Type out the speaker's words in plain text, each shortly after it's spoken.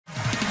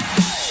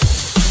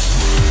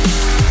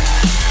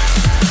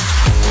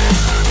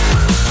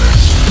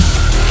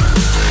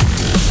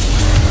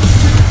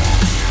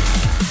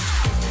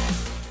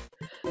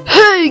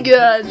Hey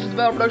guys, this is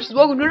Battle Productions.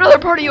 Welcome to another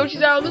part of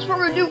Yoshi's Island. This is what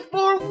we're gonna do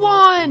for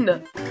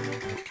one.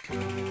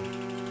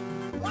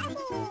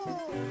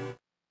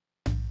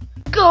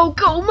 Go,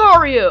 go,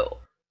 Mario!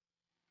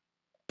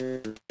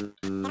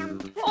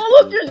 Oh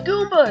look, there's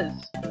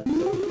Goombas!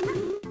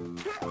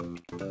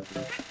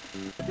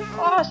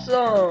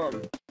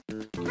 Awesome!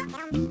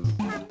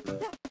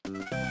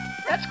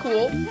 That's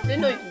cool.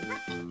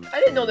 I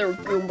didn't know there were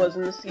Goombas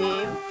in this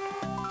game.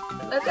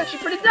 That's actually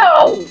pretty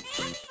dope!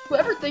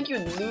 Whoever think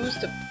you'd lose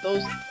to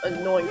those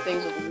annoying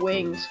things with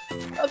wings?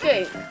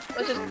 Okay,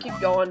 let's just keep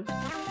going.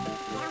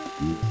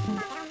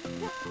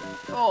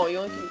 Oh, you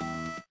only can...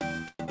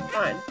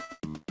 Fine.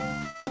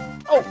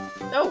 Oh,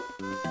 no!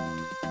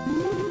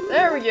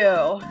 There we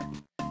go!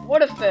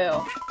 What a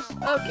fail.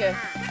 Okay.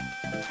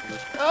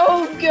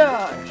 Oh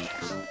gosh!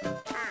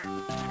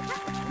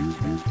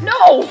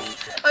 No!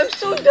 I'm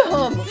so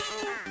dumb!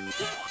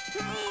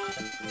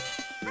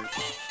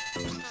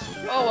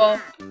 Oh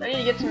well, I need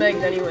to get some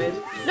eggs anyways.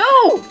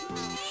 No!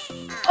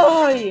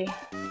 Oh yeah.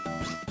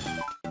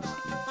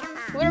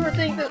 Who'd ever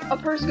think that a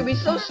person could be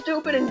so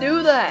stupid and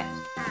do that?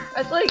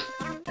 That's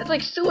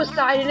like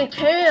suicide in a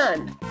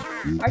can.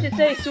 I should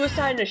say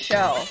suicide in a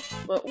shell.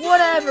 But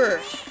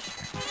whatever.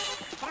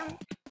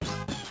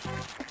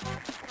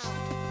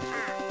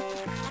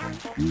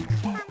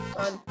 Come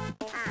on.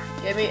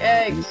 Give me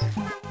eggs.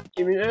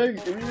 Give me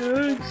eggs. Give me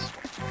eggs.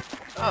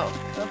 Oh,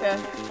 okay.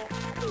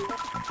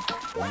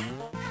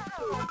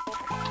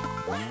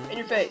 In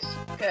your face.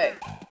 Okay.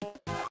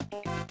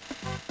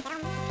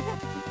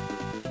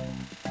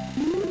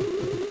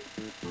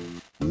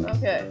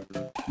 Okay.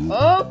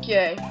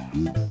 Okay.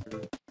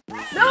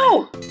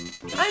 No!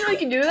 I know you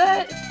can do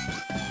that.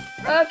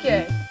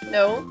 Okay.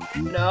 No.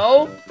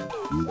 No.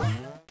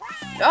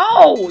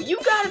 No! You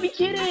gotta be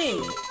kidding!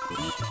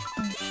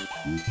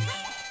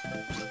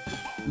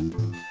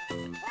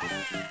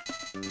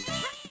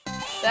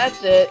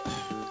 That's it.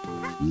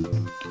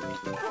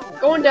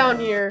 Going down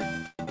here.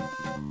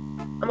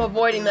 I'm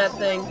avoiding that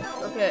thing.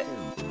 Okay.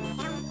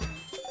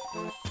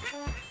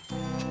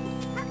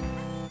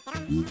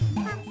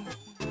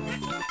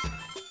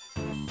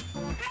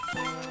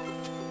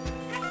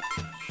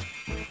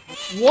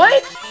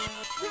 What?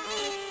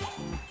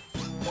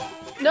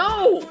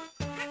 No!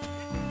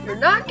 You're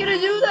not gonna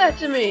do that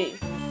to me!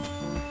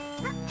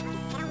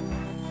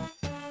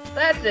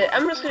 That's it.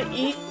 I'm just gonna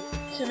eat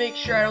to make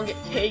sure I don't get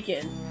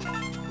taken.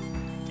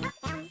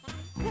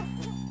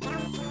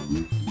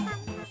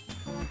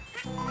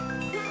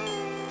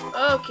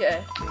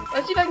 Okay,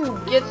 let's see if I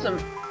can get some,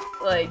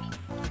 like,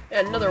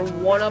 another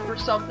 1-up or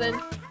something.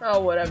 Oh,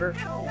 whatever.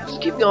 Just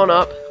keep going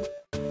up.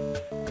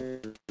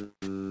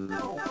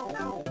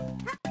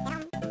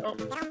 Oh.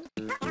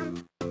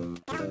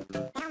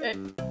 Okay.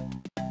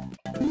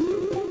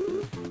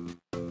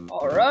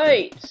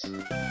 Alright.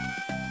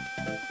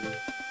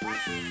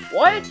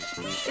 What?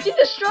 It's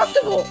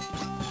indestructible!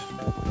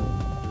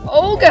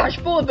 Oh gosh,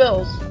 bullet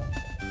bills!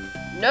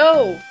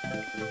 No!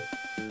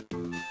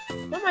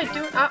 What am I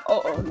doing?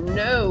 Oh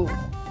no.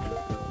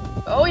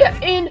 Oh yeah,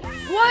 in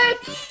what?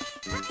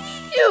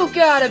 You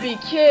gotta be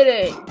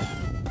kidding.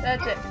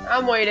 That's it.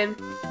 I'm waiting.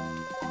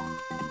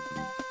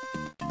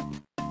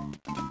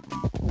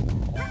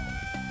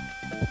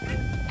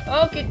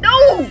 Okay,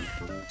 no!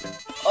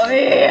 Oh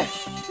yeah.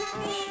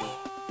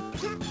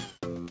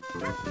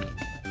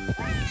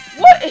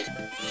 What?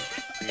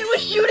 It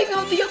was shooting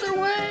out the other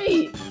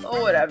way.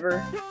 Oh,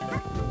 whatever.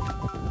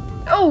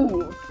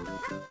 No!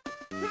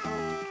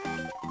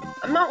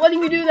 I'm not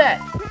letting you do that.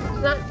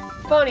 It's not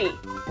funny.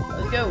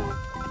 Let's go.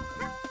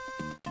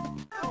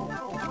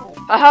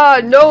 Haha,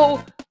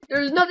 no!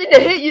 There's nothing to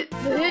hit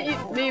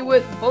me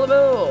with, bullet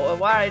bill.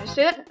 Why did I just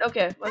say that?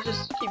 Okay, let's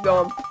just keep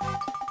going.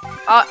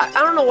 I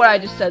don't know what I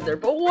just said there,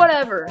 but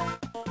whatever.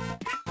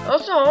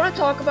 Also, I want to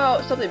talk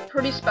about something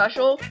pretty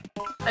special.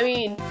 I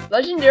mean,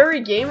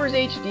 Legendary Gamers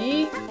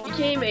HD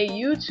became a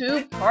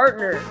YouTube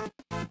partner.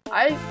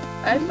 I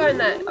find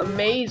that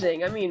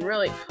amazing. I mean,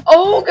 really.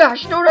 Oh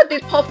gosh, no, not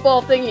these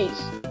puffball thingies.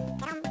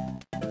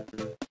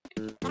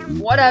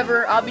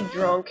 Whatever, I'll be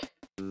drunk.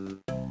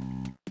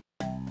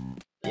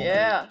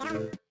 Yeah.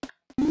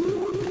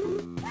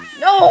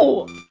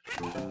 No!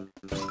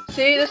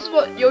 See, this is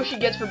what Yoshi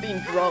gets for being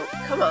drunk.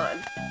 Come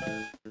on.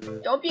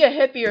 Don't be a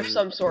hippie of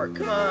some sort.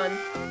 Come on.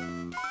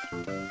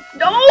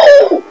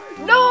 No!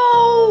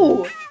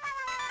 No!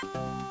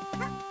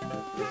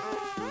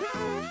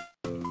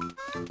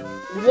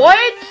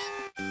 What?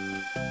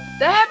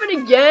 That happened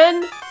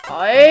again?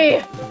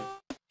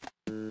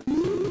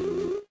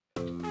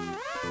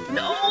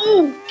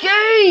 No!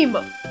 Game!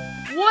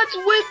 What's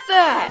with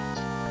that?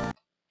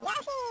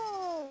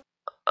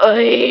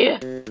 I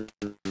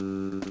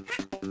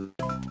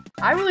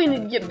really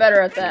need to get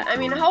better at that. I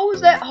mean, how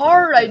was that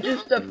hard? I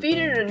just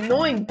defeated an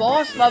annoying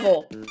boss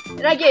level.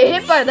 And I get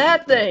hit by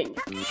that thing.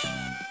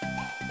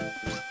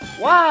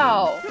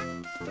 Wow.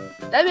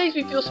 That makes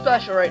me feel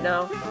special right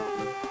now.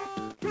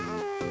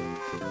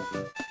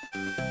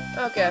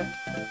 Okay.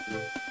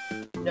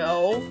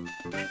 No.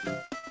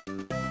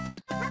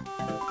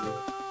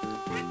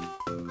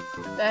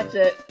 That's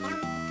it.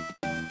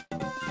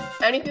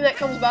 Anything that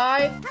comes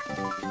by,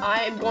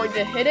 I am going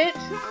to hit it.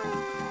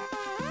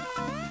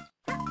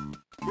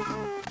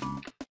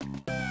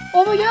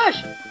 Oh my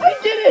gosh! I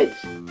did it!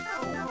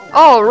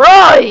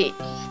 Alright!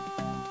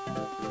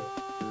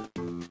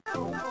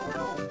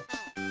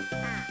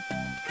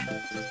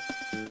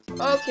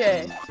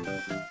 Okay.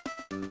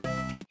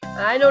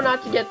 I know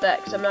not to get that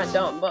because I'm not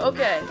dumb, but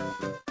okay.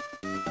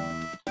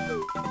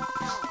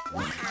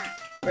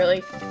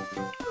 Really?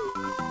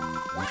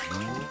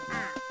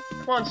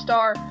 Come on,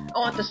 Star. I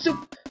want the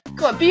soup.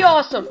 Come on, be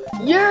awesome.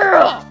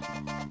 Yeah!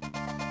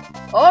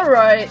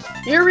 Alright,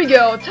 here we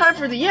go. Time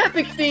for the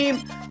epic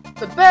theme.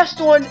 The best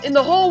one in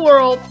the whole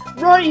world.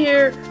 Right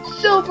here.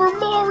 Super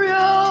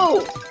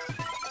Mario!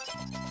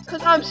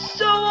 Because I'm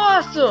so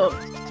awesome.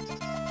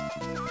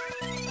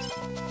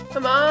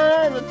 Come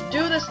on, let's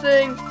do this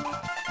thing.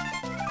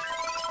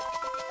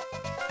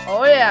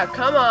 Oh yeah,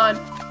 come on.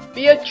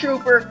 Be a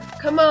trooper.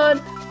 Come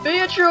on. Be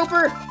a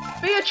trooper.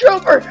 Be a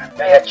trooper.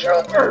 Be a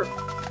trooper.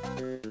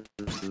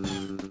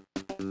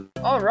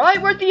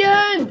 Alright, we're at the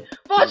end.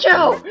 Watch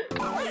out.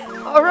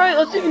 Alright,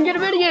 let's even get a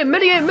minigame.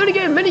 Minigame,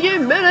 minigame,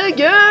 minigame,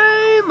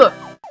 minigame.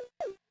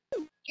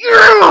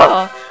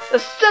 Yeah! The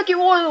second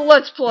one of the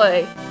Let's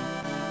Play.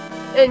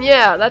 And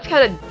yeah, that's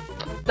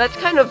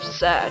kind of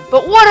sad.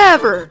 But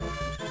whatever.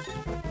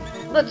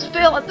 Let's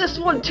fail at this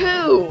one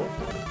too!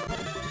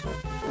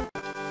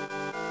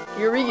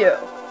 Here we go.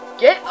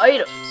 Get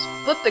items.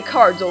 Flip the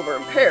cards over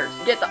in pairs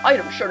and get the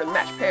items sure to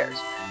match pairs.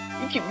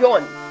 You keep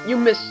going. You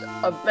miss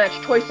a match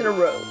twice in a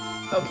row.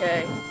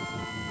 Okay.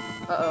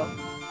 Uh-oh.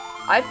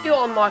 I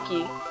feel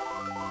unlucky.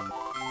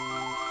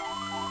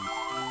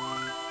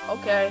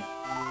 Okay.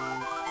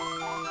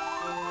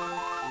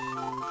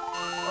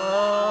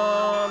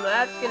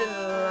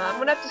 I'm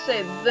gonna have to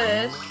say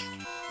this.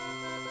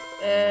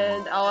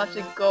 And I'll have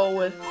to go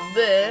with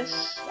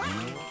this.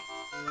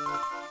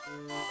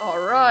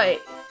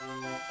 Alright.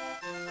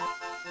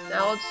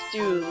 Now let's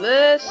do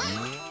this.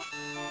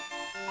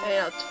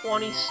 And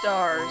 20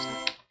 stars.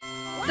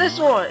 This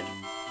one!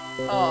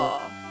 Oh,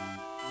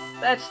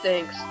 that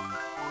stinks.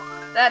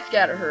 That's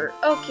gotta hurt.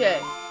 Okay,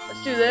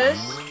 let's do this.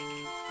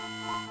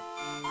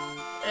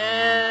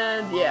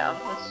 And yeah,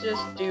 let's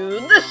just do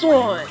this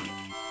one!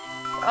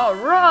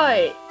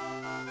 Alright!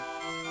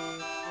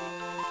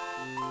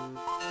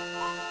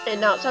 And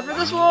now it's time for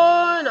this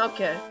one.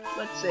 Okay,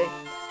 let's see.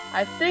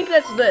 I think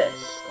that's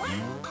this.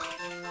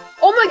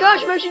 Oh my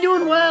gosh, I'm actually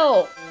doing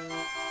well.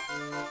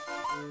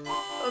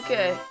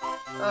 Okay.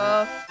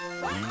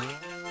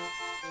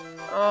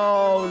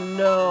 Oh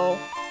no.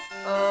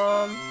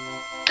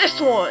 This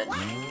one.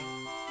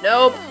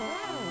 Nope.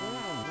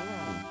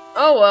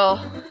 Oh well.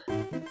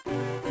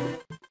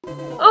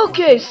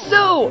 Okay,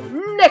 so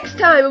next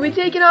time we'll be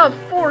taking on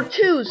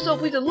 4-2. So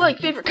please like,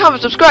 favorite,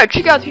 comment, subscribe,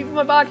 check out the people in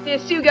my box.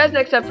 And see you guys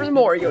next time for some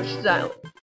more Yoshi's Island.